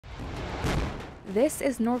This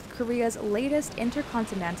is North Korea's latest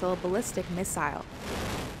intercontinental ballistic missile,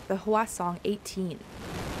 the Hwasong-18.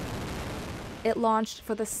 It launched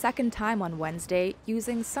for the second time on Wednesday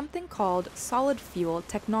using something called solid fuel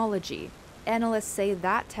technology. Analysts say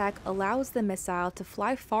that tech allows the missile to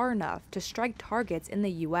fly far enough to strike targets in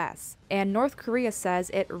the US, and North Korea says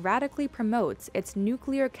it radically promotes its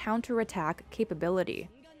nuclear counterattack capability.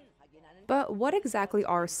 But what exactly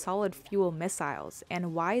are solid fuel missiles,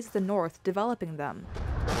 and why is the North developing them?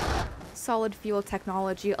 Solid fuel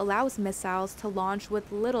technology allows missiles to launch with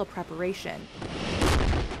little preparation.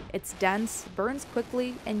 It's dense, burns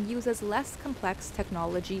quickly, and uses less complex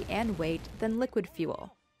technology and weight than liquid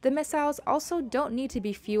fuel. The missiles also don't need to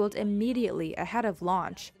be fueled immediately ahead of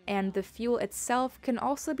launch, and the fuel itself can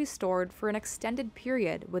also be stored for an extended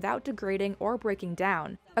period without degrading or breaking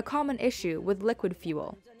down, a common issue with liquid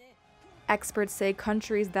fuel. Experts say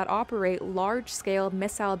countries that operate large-scale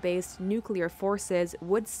missile-based nuclear forces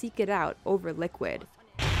would seek it out over liquid.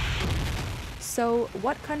 So,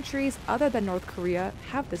 what countries other than North Korea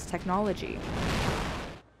have this technology?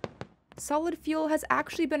 Solid fuel has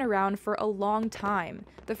actually been around for a long time.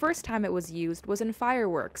 The first time it was used was in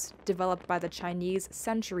fireworks, developed by the Chinese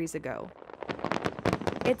centuries ago.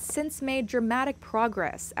 It's since made dramatic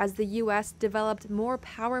progress as the US developed more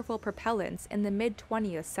powerful propellants in the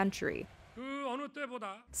mid-20th century.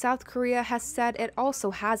 South Korea has said it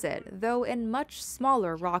also has it, though in much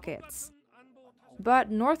smaller rockets. But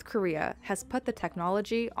North Korea has put the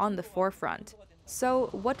technology on the forefront. So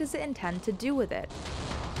what does it intend to do with it?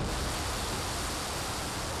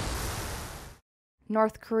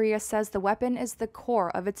 North Korea says the weapon is the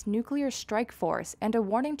core of its nuclear strike force and a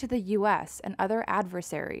warning to the US and other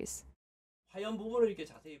adversaries.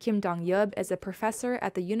 Kim Dong-yeub is a professor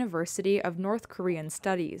at the University of North Korean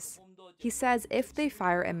Studies. He says if they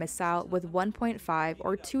fire a missile with 1.5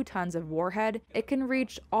 or 2 tons of warhead, it can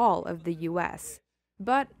reach all of the US.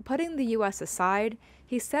 But putting the US aside,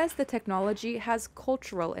 he says the technology has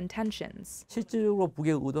cultural intentions.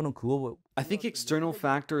 I think external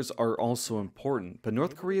factors are also important, but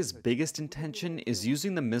North Korea's biggest intention is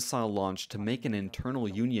using the missile launch to make an internal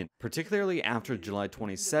union, particularly after July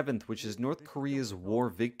 27th, which is North Korea's War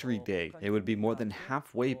Victory Day. It would be more than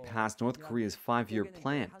halfway past North Korea's 5-year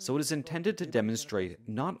plan, so it is intended to demonstrate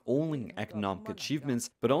not only economic achievements,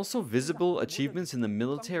 but also visible achievements in the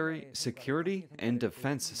military, security, and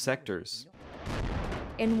defense sectors.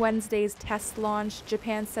 In Wednesday's test launch,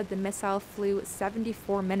 Japan said the missile flew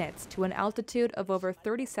 74 minutes to an altitude of over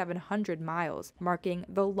 3,700 miles, marking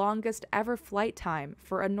the longest ever flight time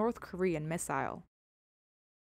for a North Korean missile.